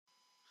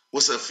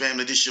What's up,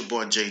 family? This your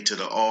boy J to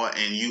the R,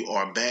 and you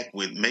are back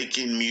with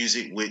Making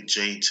Music with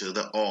J to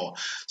the R.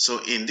 So,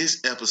 in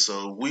this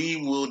episode, we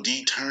will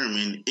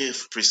determine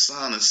if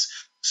Presonus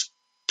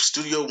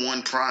Studio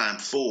One Prime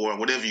 4,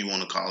 whatever you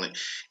want to call it,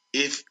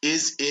 if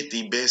is it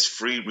the best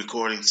free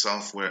recording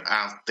software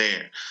out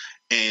there.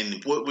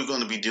 And what we're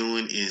going to be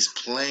doing is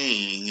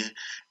playing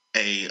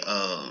a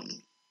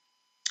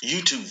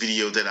YouTube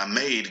video that I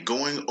made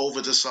going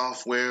over the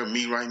software,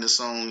 me writing the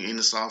song in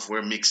the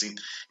software, mixing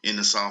in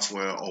the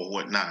software or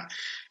whatnot.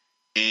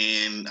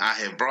 And I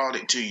have brought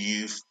it to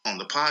you on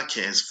the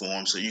podcast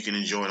form so you can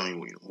enjoy it on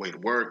your way to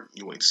work,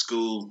 your way to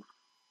school,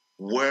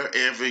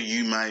 wherever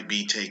you might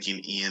be taking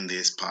in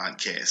this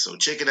podcast. So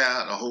check it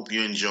out. I hope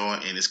you enjoy,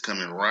 and it's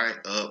coming right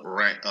up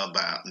right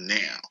about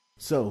now.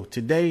 So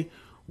today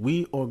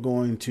I'm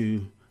going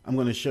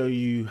to show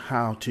you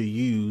how to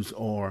use,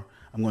 or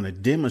I'm going to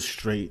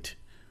demonstrate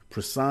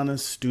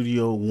Presonus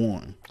Studio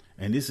One.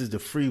 And this is the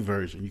free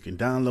version. You can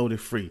download it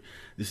free.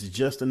 This is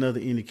just another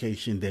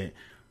indication that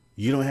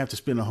you don't have to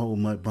spend a whole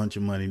bunch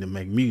of money to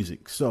make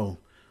music. So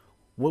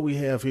what we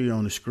have here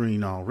on the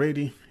screen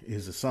already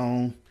is a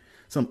song,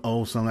 some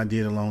old song I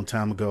did a long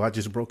time ago. I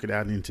just broke it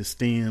out into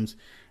stems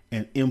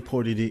and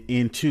imported it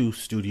into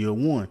Studio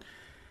One,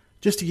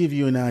 just to give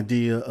you an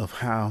idea of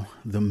how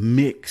the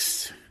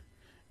mix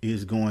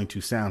is going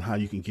to sound, how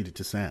you can get it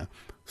to sound.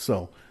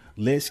 So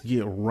let's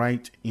get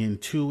right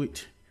into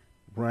it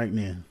right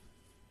now.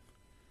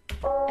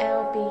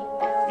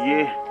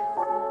 Yeah.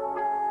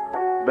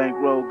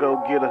 Bankroll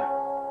go getter.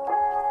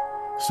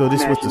 So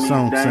this is what the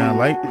song sound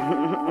like.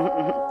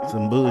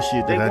 Some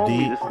bullshit that I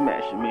did.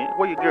 Smash, man.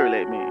 Where your girl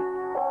at, man?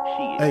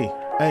 Shit.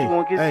 Hey, You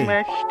wanna get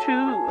smashed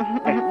too?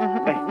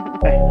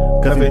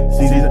 Cuffing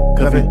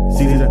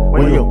season,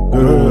 where your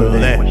girl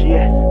at? Where she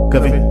at?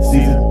 Cuffing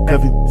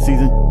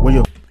season, where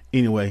your...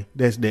 Anyway,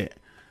 that's that.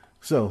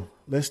 So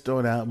let's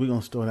start out. We're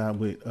gonna start out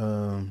with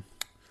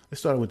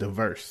the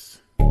verse.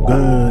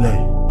 Girl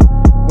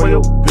at, Where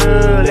your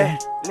girl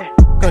at?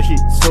 cause she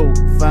so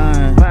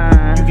fine.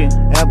 You can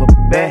have a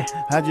back.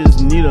 I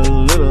just need a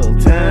little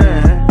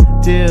time.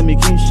 Tell me,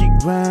 can she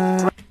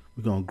grind?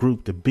 We're gonna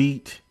group the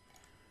beat.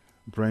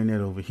 Bring that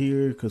over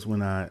here, because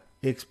when I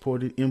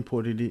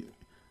imported it,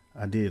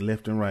 I did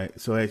left and right.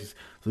 So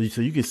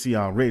you can see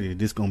already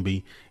this gonna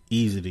be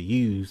easy to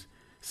use.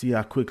 See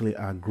how quickly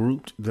I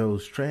grouped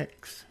those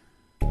tracks.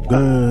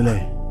 Girl,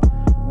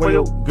 Where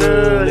your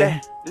girl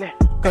at?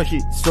 cause she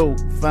so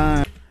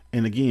fine.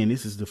 And again,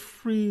 this is the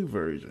free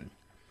version.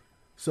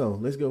 So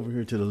let's go over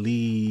here to the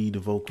lead, the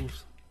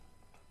vocals.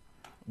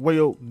 Where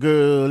your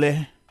girl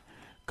at?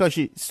 Cause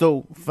she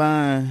so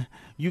fine.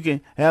 You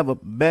can have a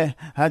back.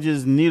 I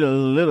just need a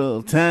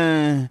little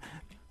time.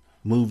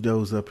 Move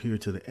those up here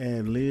to the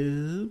ad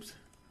libs.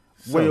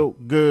 Where your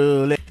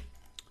girl at?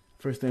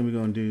 First thing we're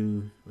gonna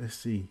do, let's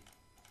see.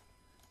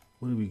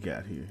 What do we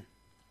got here?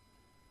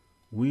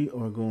 We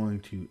are going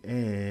to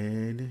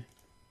add.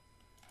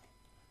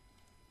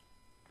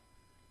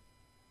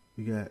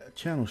 We got a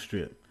channel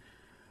strip.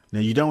 Now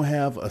you don't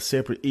have a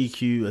separate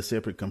EQ, a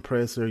separate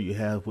compressor. You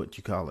have what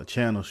you call a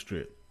channel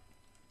strip,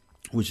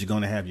 which is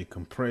going to have your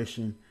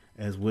compression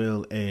as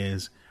well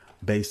as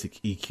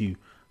basic EQ.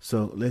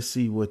 So let's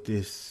see what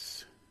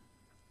this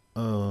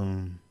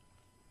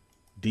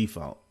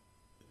default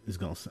is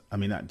going to,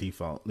 not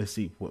default. Let's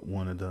see what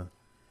one of the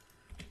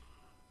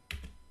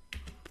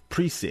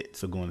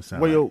presets are going to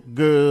sound Where your like.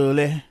 girl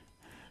at?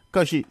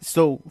 Cause she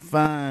so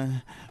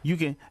fine. You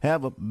can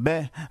have a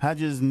back. I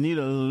just need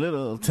a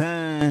little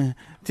time.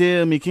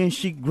 Tell me, can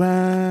she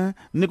grind?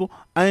 Nickel,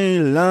 I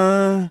ain't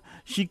lying.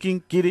 She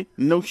can get it.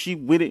 No, she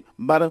with it.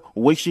 By the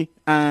way she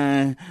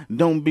ain't.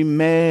 Don't be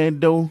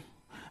mad though.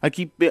 I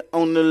keep it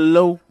on the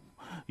low.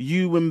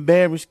 You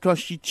embarrassed cause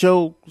she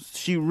chose.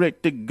 She ready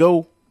to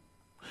go.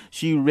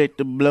 She ready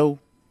to blow.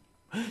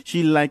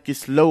 She like it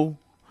slow.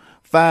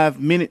 5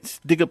 minutes,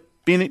 dig up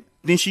in it,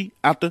 then she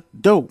out the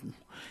door.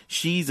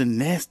 She's a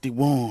nasty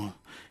one.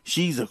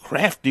 She's a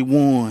crafty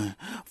one.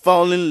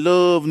 Fall in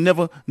love,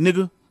 never,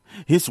 nigga.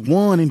 It's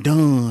one and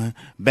done.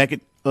 Back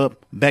it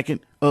up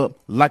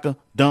like a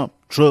dump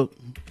truck.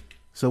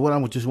 So what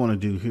I just want to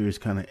do here is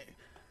kind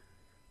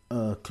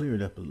of clear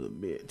it up a little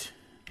bit.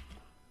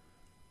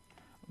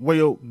 Where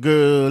your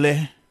girl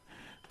at?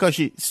 Cause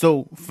she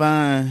so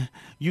fine.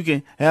 You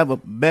can have a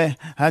back.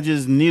 I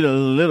just need a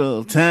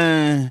little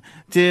time.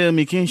 Tell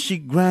me, can she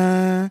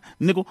grind?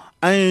 Nickel,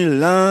 I ain't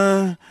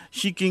lying.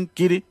 She can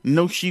get it.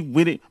 No, she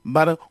with it.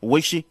 By the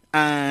way she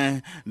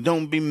ain't.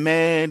 Don't be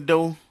mad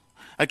though.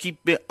 I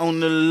keep it on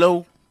the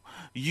low.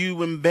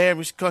 You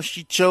embarrassed cause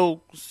she chose.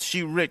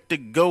 She ready to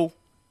go.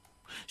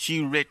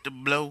 She ready to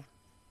blow.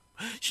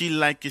 She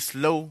like it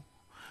slow.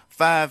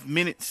 5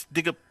 minutes,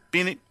 dig up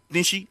in it,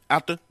 then she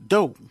out the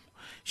door.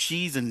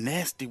 She's a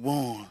nasty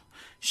one.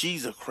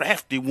 She's a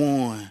crafty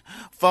one.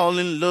 Fall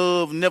in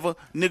love, never,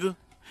 nigga.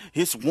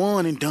 It's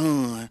one and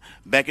done.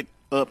 Back it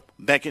up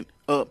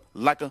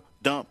like a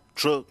dump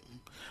truck.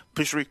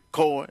 Push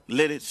record,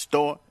 let it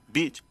start,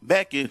 bitch.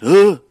 Back it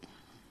up.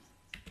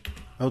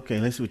 Okay,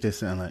 let's see what that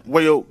sound like.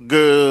 Where your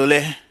girl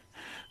at?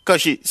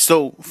 cause she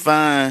so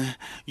fine.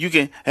 You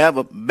can have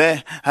a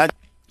bad.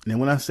 Now,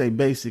 when I say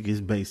basic, it's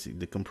basic.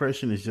 The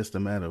compression is just a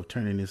matter of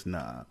turning this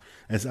knob.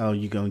 That's all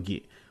you're going to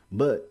get.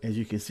 But as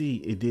you can see,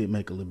 it did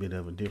make a little bit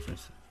of a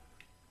difference.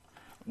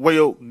 Where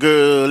your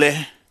girl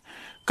at?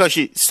 Cause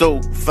she so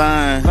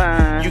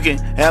fine. You can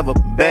have a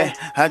bad.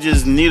 I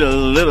just need a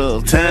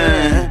little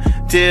time.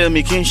 Tell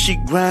me, can she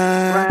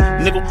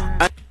grind?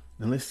 Nigga,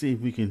 Now, let's see if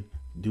we can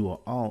do an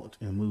alt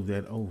and move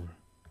that over.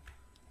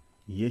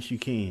 Yes, you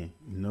can.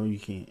 No, you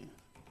can't.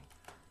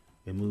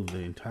 It moved the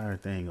entire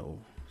thing over.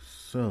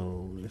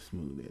 So let's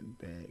move that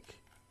back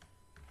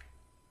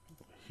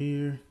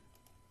here.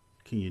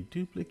 Can you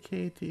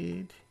duplicate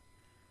it?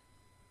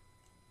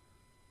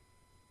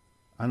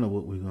 I know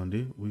what we're gonna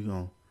do. We're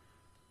gonna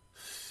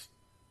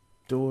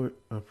store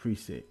a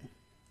preset.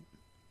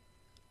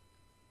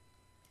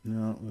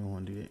 No, we don't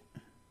want to do that.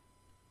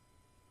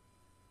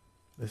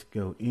 Let's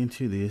go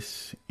into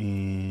this,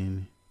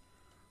 and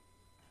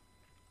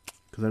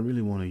because I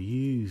really want to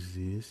use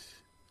this.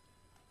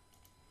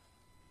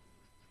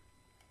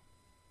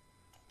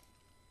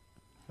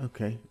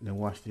 Okay, now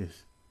watch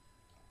this.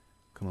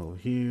 Come over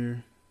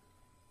here,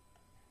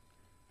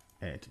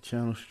 add to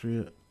channel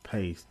strip,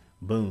 paste,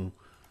 boom.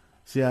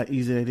 See how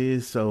easy that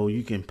is? So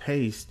you can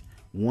paste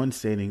one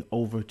setting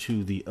over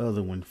to the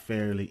other one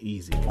fairly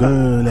easy.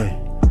 girlie,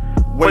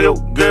 where your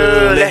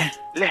girl at?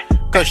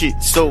 Cause she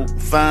so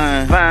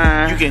fine.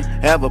 You can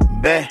have a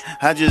bad.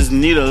 I just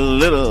need a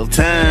little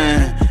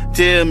time.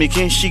 Tell me,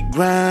 can she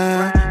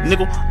grind?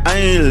 Nigga, I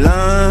ain't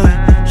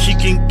lying. She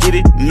can get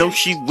it, no,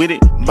 she with it.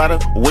 By the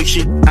way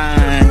she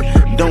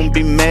eyeing. Don't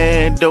be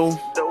mad though,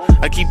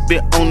 I keep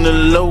it on the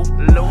low.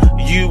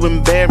 You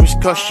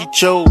embarrassed cause she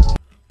choke.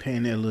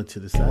 Pan that a little to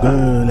the side.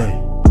 Girlie,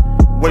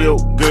 where your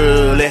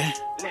girl at?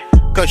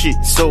 Cause she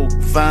so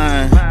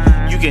fine.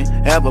 You can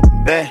have a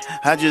bad.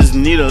 I just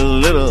need a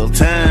little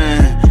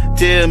time.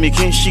 Tell me,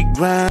 can she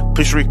grind?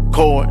 Push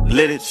record,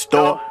 let it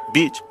start.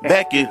 Bitch,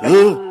 back it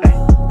up.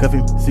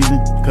 Cuffing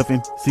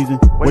season,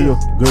 where your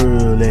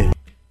girl at?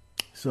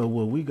 So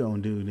what we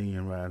gonna do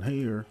then right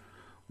here,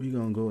 we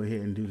gonna go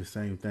ahead and do the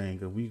same thing,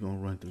 because we gonna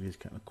run through this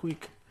kind of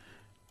quick.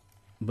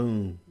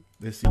 Boom.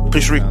 Let's see what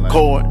Push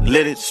record, like.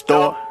 let it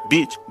start.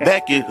 Bitch,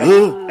 back it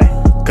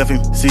up.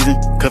 Cuffing season,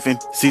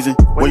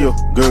 where your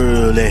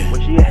girl at?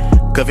 Where she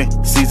at? Cuffing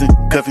season,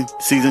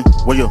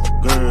 where your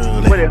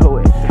girl Where at? that hoe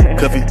at?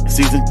 Cuffing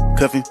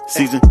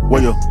season,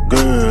 where your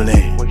girl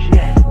at? Where she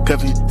at?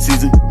 Cuffing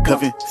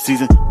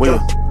season, where your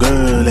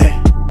girl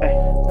at?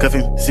 Hey,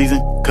 Cuffing season,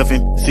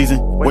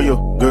 where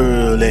your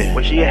girl at?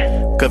 where she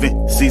at?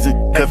 Cuffing season,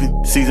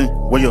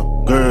 where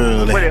your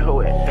girl Where that at?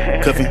 hoe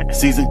at? Cuffing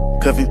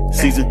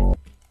season.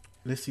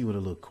 Let's see what a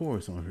little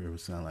chorus on here would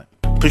sound like.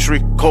 Push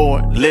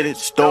record, let it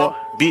start.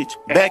 Bitch,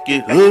 back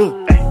it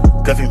up.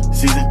 Cuffing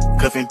season,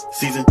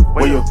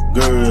 where your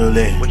girl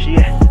at? Where she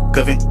at?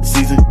 Cuffing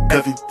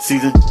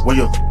season, where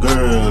your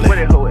girl Where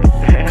at? that hoe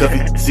at?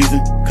 Cuffing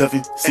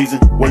season,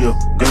 where your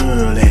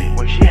girl at?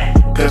 Where she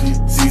at? Cuffing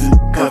season,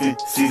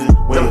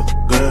 where your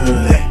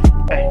girl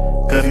at? Hey,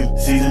 Cuffing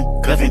season,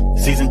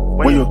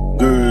 where your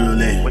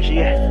girl at? where she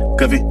at?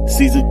 Cuffing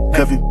season,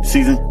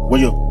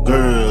 where your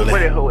girl Where at?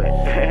 that hoe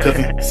at?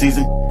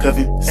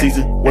 Cuffing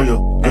season, where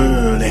your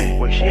girl at?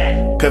 Where she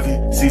at?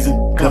 Cuffing season,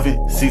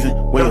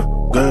 where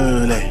your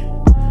girl at?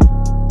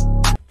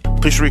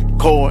 Push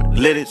record,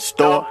 let it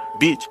start.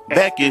 Bitch,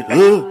 back it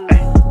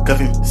up.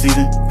 Cuffing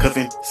season,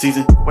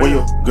 where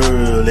your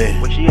girl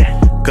at? Where she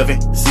at?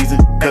 Cuffing season,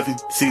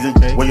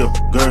 where your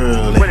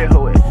girl Where at? that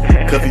hoe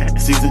at?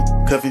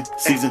 Cuffing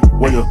season,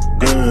 where your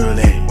girl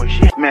at? Where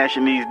she at?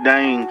 Smashing these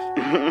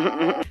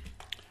things.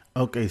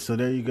 Okay, so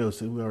there you go.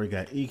 So we already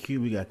got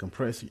EQ, we got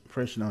compression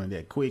on it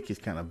that quick. It's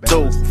kind of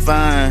So balanced.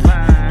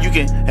 fine, you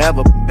can have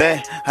a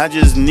bad. I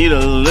just need a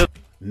little.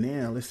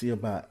 Now let's see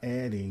about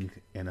adding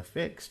an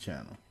effects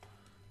channel.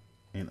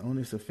 And on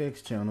this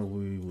effects channel,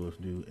 we will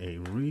do a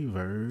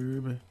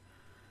reverb.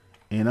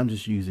 And I'm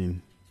just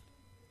using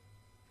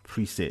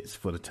presets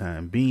for the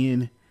time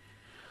being.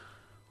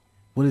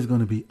 What is going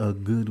to be a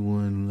good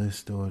one? Let's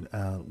start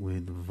out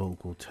with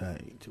vocal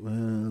tight. Well,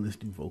 let's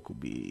do vocal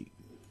big.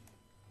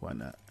 Why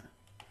not?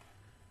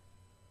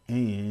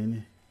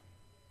 And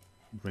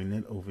bring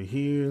that over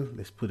here.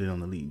 Let's put it on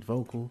the lead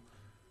vocal.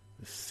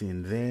 Let's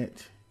send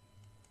that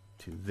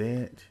to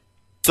that.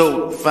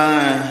 So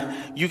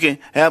fine, you can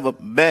have a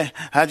bad.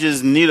 I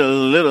just need a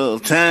little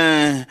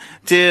time.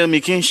 Tell me,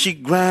 can she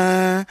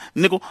grind?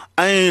 Nigga,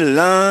 I ain't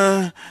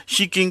lying.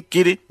 She can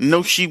get it,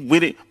 no, she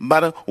with it. By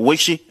the way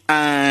she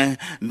eyeing.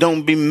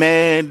 Don't be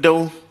mad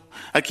though,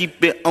 I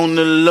keep it on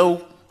the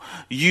low.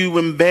 You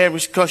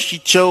embarrassed cause she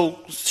chose.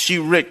 She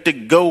wrecked to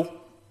go.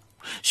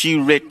 She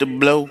wrecked to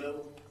blow.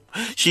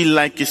 She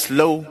like it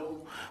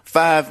slow.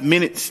 5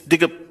 minutes,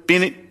 dig up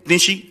in it, then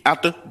she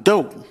out the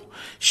door.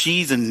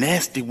 She's a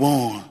nasty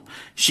one.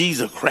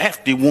 She's a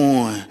crafty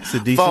one.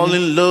 Sadism. Fall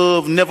in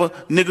love, never,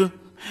 nigga.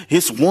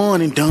 It's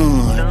one and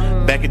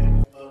done. Back it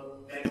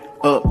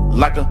up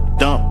like a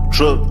dump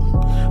truck.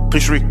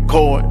 Push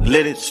record,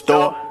 let it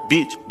start.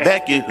 Bitch,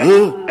 back it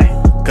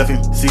up.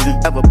 cuffing season.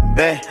 Have a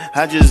bag,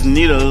 I just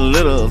need a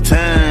little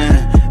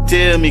time.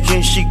 Tell me,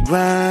 can she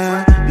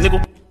grind,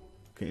 nigga?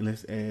 Okay,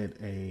 let's add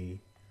a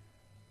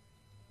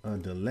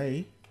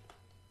delay,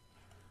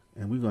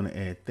 and we're gonna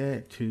add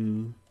that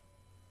to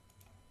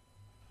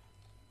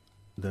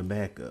the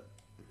backup.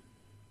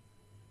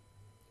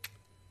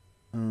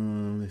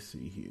 Let's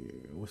see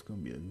here. What's gonna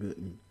be a good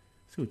one?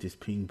 See what this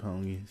ping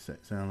pong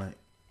sound like.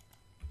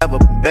 Have a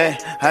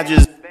bag, I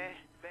just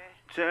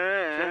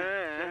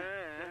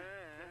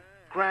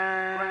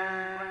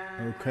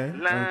Okay.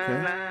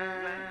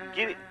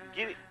 Get it,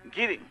 get it,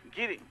 get it,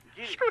 get it.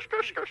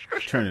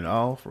 Turn it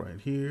off right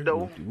here.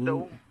 Low,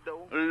 low,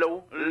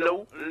 low,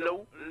 low,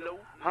 low,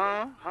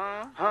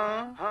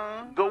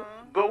 go,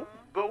 go,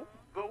 go,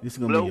 go. This is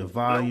gonna be your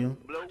volume.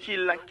 She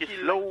like it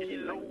slow.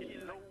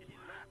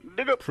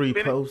 Dig up,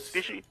 Pre-post.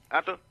 Then she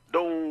out the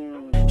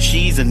door.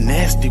 she's a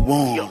nasty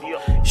one.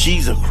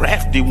 She's a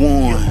crafty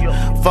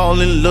one.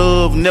 Fall in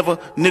love, never,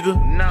 nigga.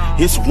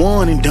 It's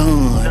one and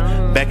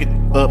done. Back it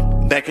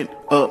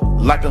up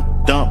like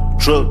a dump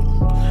truck.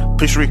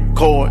 Push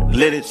record,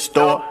 let it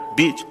start.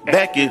 Bitch,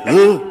 back it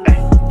up.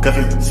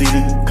 Cuffin'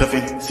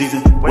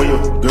 season, where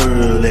your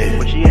girl at?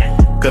 Where she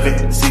at?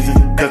 Cuffin' season,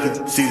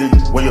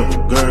 where your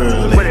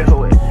girl Where that at?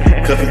 hoe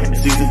at? Cuffin'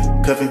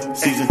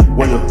 season,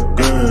 where your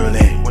girl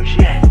at? Where she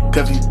at?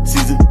 Cuffin'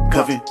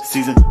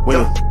 season, where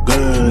your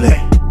girl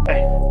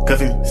at?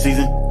 Cuffin'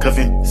 season,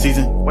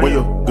 where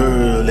your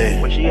girl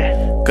at? Where she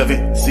at?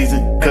 Cuffin'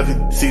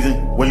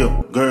 season, where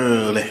your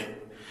girl at?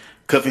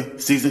 Cuffin'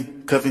 season,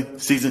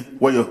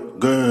 where your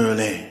girl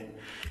at?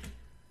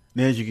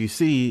 Now, as you can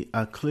see,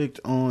 I clicked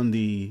on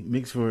the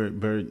mix for it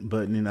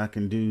button, and I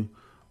can do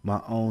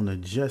my own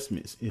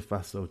adjustments if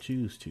I so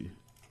choose to.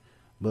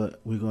 But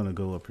we're gonna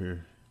go up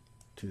here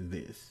to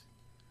this.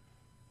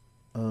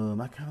 I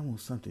kind of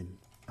want something.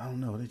 I don't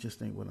know. That just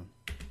ain't what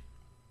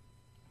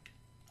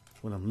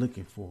I'm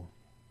looking for.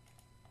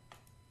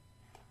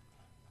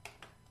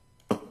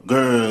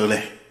 Girl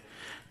at?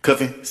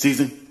 Cuffin'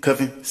 season,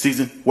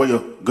 where your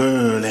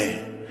girl at?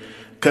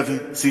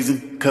 Cuffin'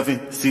 season,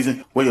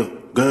 where your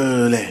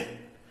girl at?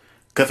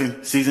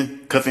 Cuffin'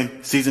 season,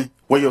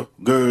 where your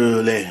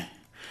girl at?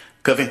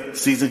 Cuffin'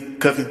 season,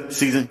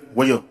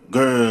 where your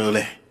girl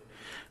at?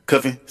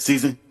 Cuffin'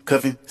 season,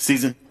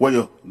 where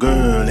your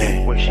girl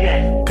at? Where she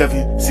at? Cuffin'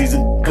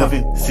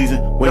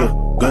 season, where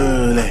your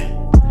girl at?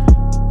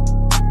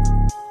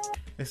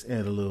 Let's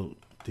add a little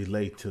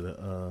delay to the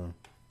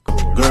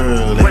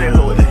Girl Where that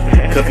hoe at?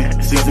 at?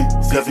 Cuffin'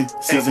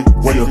 season,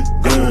 where your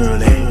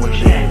girl at? Where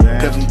she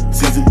at? Cuffin'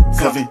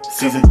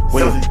 season,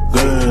 where your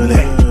girl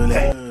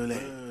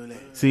at?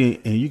 See,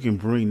 and you can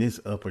bring this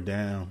up or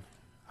down,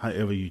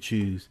 however you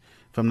choose.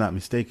 If I'm not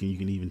mistaken, you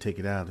can even take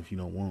it out if you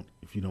don't want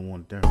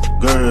it there.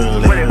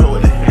 Girl Where that hoe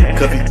at? at?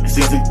 Cuffin'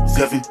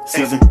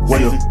 season, where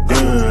your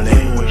girl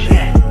at? Where she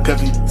at?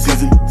 Cuffin'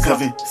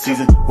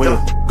 season, where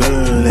your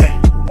girl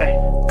at?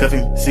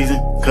 Cuffin' season,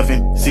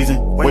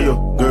 where your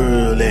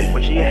girl at?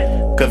 Where she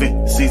at?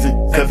 Cuffin' season,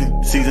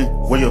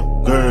 where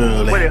your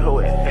girl Where at? that hoe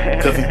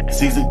at? Cuffin'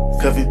 season,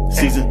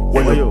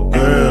 where your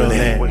girl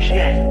at? Where she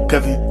at?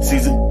 Cuffin'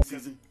 season.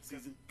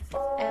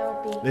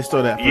 Let's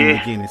throw that from the Yeah.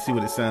 beginning and see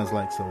what it sounds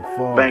like so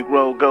far.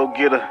 Bankroll, go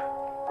get her.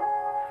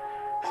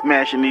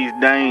 Smashing these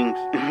things.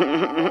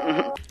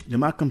 Now,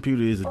 my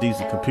computer is a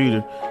decent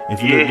computer.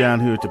 If you look Yeah. down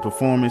here at the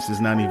performance, it's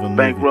not even moving.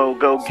 Bankroll,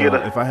 go So get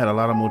her. if I had a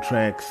lot of more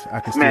tracks, I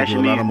could still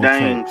Smashing do a lot these of more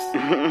things.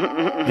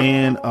 tracks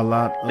and a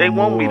lot of They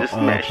more want me to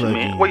smash them,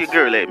 man. plugins. Where your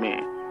girl at,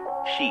 man?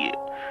 Shit.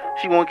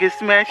 She won't get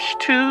smashed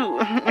too.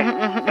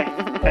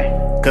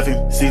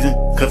 Cuffin' season,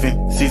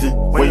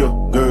 where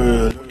your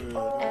girl?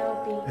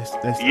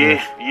 That's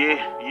Yeah.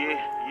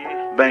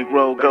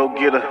 Bankroll, go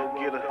get her.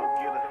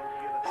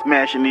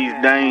 Smashing these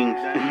things.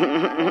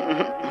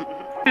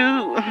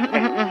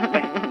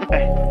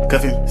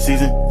 Cuffin'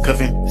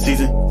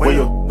 season, where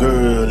your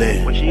girl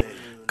at? Where she at?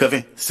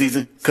 Cuffin'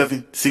 season,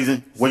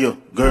 where your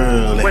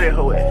girl Where that at?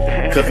 hoe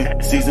at?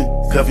 Cuffin' season,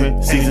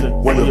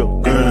 where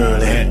your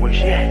girl at? Where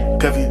she at?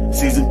 Cuffin'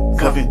 season,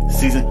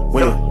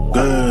 where your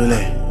girl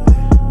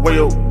at? Where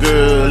your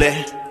girl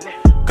at?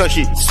 Cause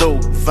she so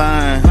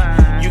fine.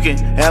 You can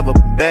have a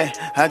back,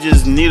 I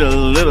just need a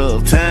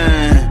little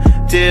time.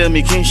 Tell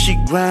me, can she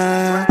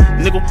grind?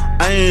 Nigga,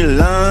 I ain't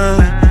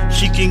lying.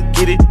 She can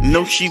get it,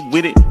 no, she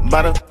with it.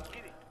 By the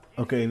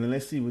Okay, now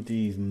let's see what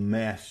these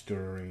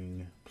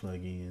mastering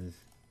plugins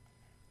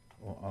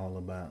are all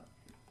about.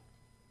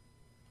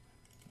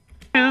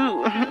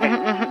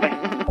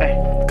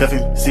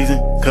 Cuffin' season,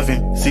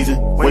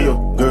 where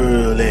your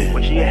girl at?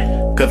 Where she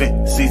at?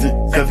 Cuffin' season,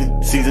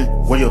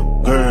 where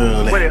your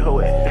girl Where at? that hoe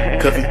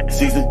at? Cuffin'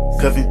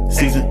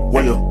 season,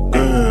 where your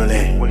girl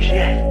at? Where she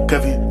at?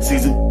 Cuffin'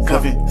 season,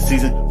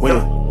 where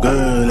your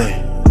girl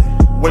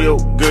at? Where your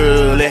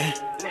girl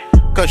at?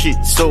 Cause she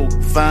so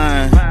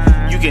fine.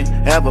 You can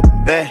have a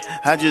back,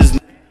 I just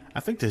I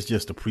think that's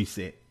just a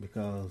preset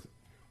because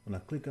when I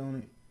click on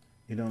it,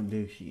 it don't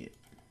do shit.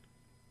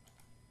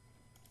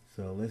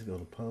 So let's go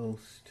to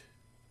post.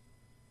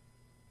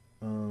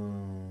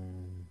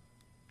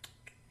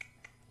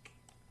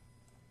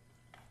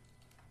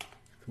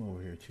 come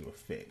over here to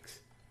effects.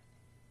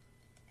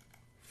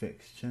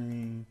 Effects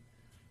chain.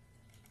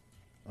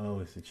 Oh,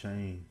 it's a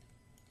chain.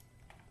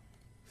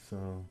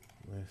 So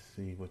let's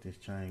see what this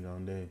chain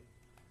gonna do.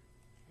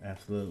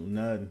 Absolutely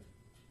nothing.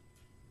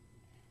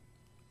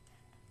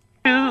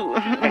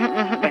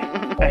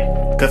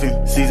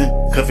 Cuffing season,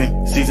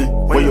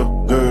 where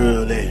your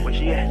girl at? Where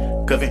she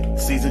at? Cuffing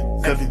season,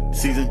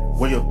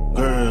 where your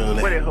girl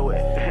Where at? that hoe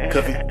at?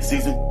 Cuffing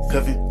season,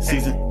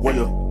 where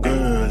your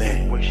girl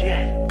at? Where she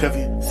at?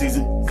 Cuffing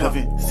season,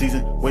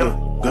 where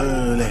your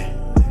girl at?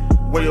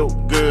 Where your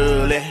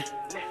girl at?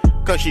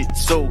 Cause she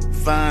so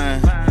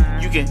fine.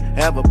 You can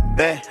have her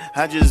back,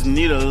 I just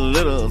need a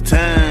little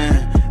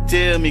time.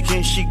 Tell me,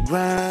 can she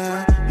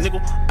grind?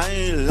 Nigga, I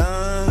ain't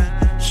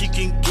lying. She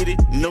can get it,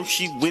 no,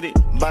 she with it.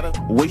 By the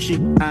way she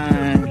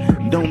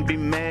fine. Don't be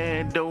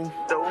mad though,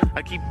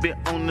 I keep it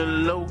on the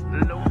low.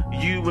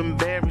 You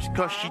embarrassed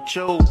cause she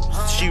chose.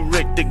 She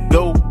ready to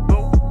go,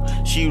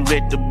 she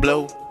ready to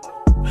blow.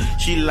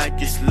 She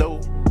like it slow.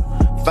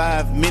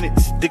 5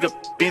 minutes, dig up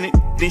in it,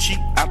 then she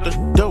out the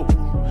door.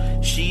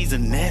 She's a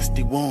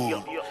nasty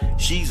one,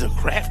 she's a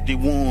crafty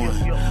one.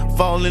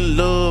 Fall in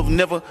love,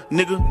 never,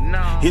 nigga,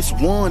 it's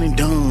one and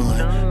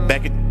done.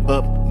 Back it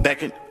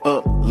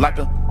up like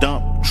a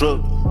dump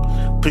truck.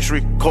 Push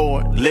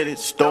record, let it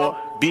start,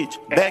 bitch,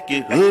 back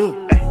it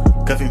up.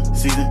 Cuffing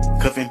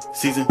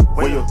season,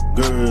 where your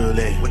girl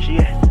at? Where she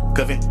at?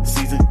 Cuffing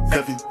season,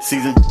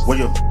 where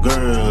your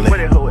girl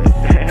Where at? that hoe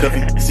at?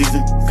 Cuffing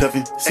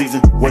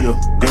season, where your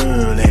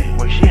girl at?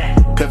 Where she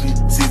at?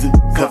 Cuffing season,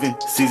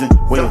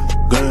 where your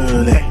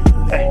girl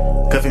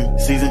at? Cuffing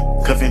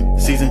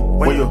season,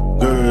 where your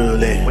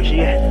girl at? Where she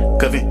at?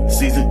 Cuffing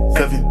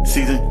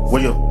season,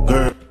 where your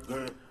girl.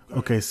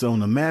 Okay, so on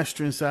the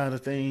mastering side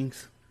of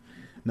things,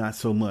 not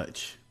so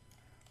much.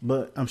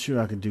 But I'm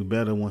sure I could do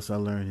better once I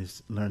learn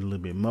a little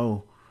bit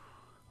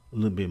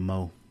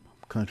more.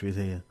 Country as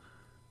hell.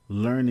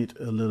 Learn it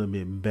a little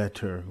bit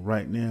better.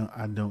 Right now,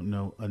 I don't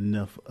know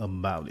enough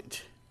about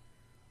it.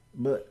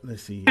 But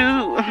let's see.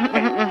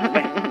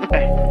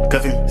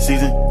 Cuffing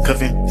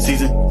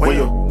season, where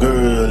your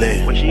girl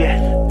at? Where she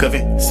at?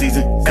 Cuffing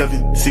season,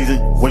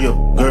 where your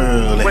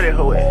girl Where at? that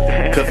hoe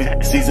at?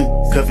 Cuffing season,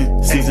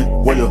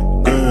 where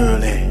your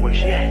girl at? Where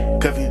she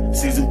at? Cuffing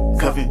season,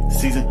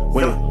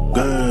 where your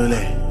girl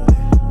at?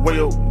 Where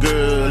your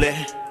girl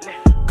at?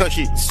 Cause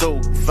she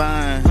so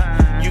fine.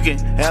 You can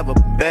have her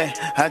back,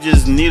 I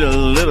just need a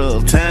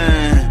little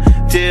time.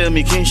 Tell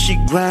me, can she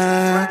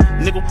grind?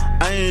 Nigga,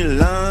 I ain't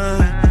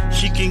lying.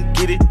 She can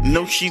get it,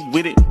 no, she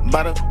with it.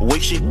 By the way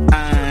she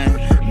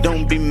fine.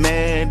 Don't be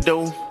mad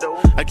though,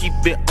 I keep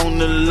it on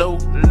the low.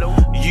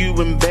 You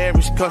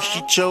embarrassed cause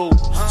she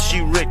chose. She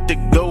ready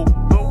to go,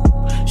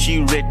 she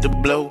ready to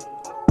blow.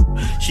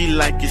 She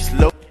like it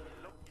slow.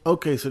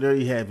 Okay, so there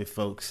you have it,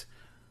 folks.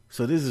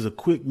 So this is a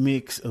quick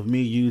mix of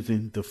me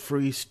using the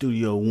free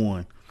Studio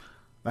One.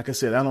 Like I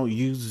said, I don't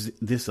use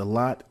this a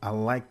lot. I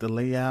like the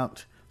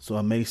layout, so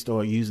I may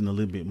start using a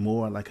little bit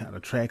more. I like how the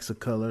tracks are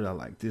colored. I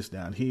like this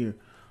down here.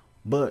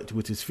 But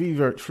with this free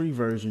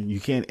version, you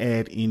can't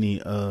add any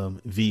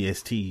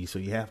VST, so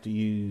you have to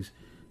use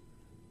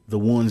the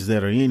ones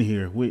that are in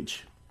here,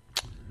 which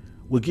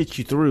will get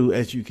you through,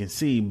 as you can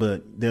see.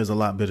 But there's a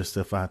lot better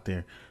stuff out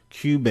there.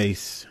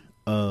 Cubase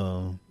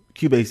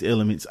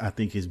Elements, I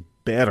think, is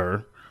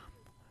better.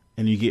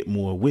 And you get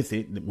more with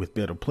it with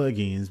better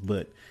plugins,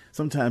 but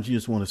sometimes you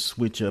just want to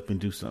switch up and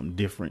do something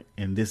different,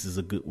 and this is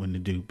a good one to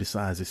do.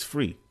 Besides, it's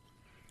free.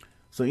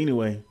 So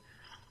anyway,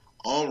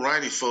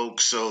 alrighty,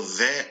 folks. So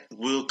that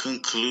will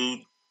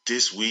conclude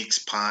this week's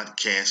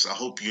podcast. I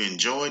hope you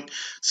enjoyed.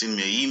 Send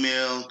me an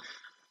email.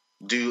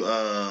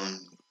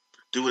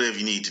 Do whatever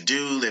you need to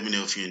do. Let me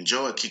know if you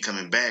enjoy it. Keep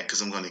coming back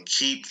because I'm going to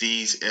keep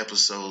these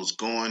episodes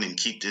going and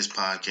keep this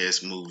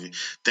podcast moving.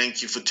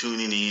 Thank you for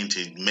tuning in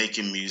to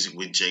Making Music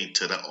with J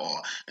to the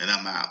R. And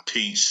I'm out.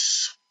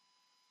 Peace.